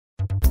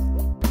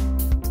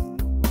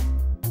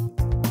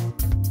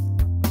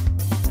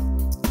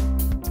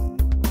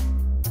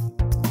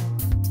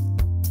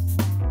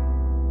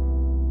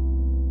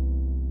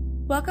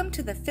Welcome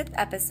to the 5th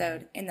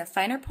episode in the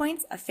Finer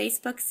Points of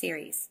Facebook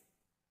series.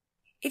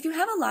 If you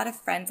have a lot of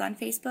friends on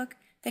Facebook,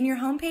 then your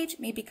homepage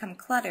may become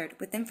cluttered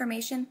with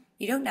information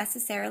you don't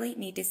necessarily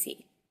need to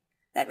see.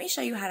 Let me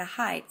show you how to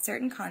hide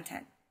certain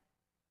content.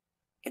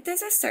 If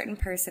there's a certain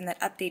person that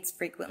updates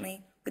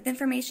frequently with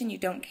information you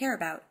don't care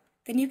about,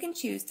 then you can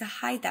choose to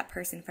hide that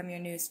person from your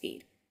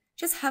newsfeed.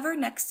 Just hover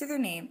next to their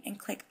name and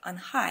click on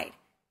Hide,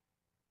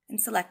 and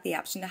select the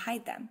option to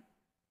hide them.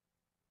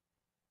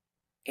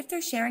 If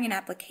they're sharing an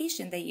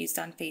application they used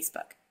on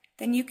Facebook,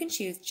 then you can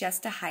choose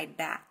just to hide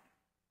that.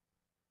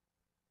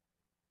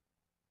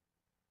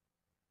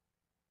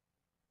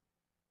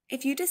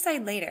 If you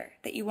decide later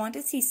that you want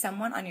to see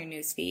someone on your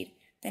newsfeed,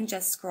 then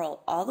just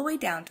scroll all the way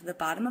down to the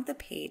bottom of the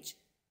page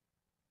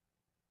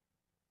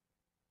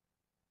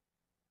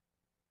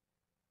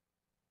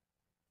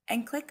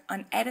and click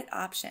on Edit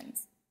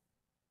Options.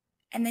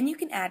 And then you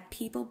can add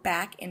people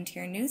back into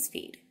your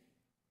newsfeed.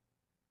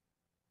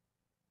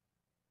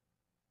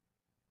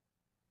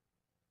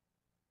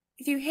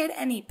 If you hid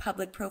any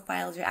public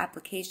profiles or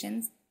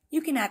applications,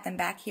 you can add them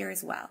back here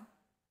as well.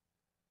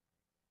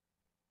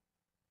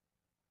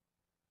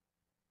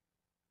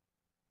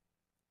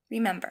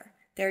 Remember,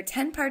 there are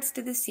 10 parts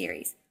to this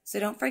series, so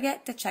don't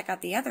forget to check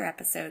out the other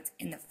episodes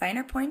in the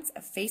Finer Points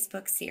of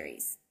Facebook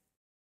series.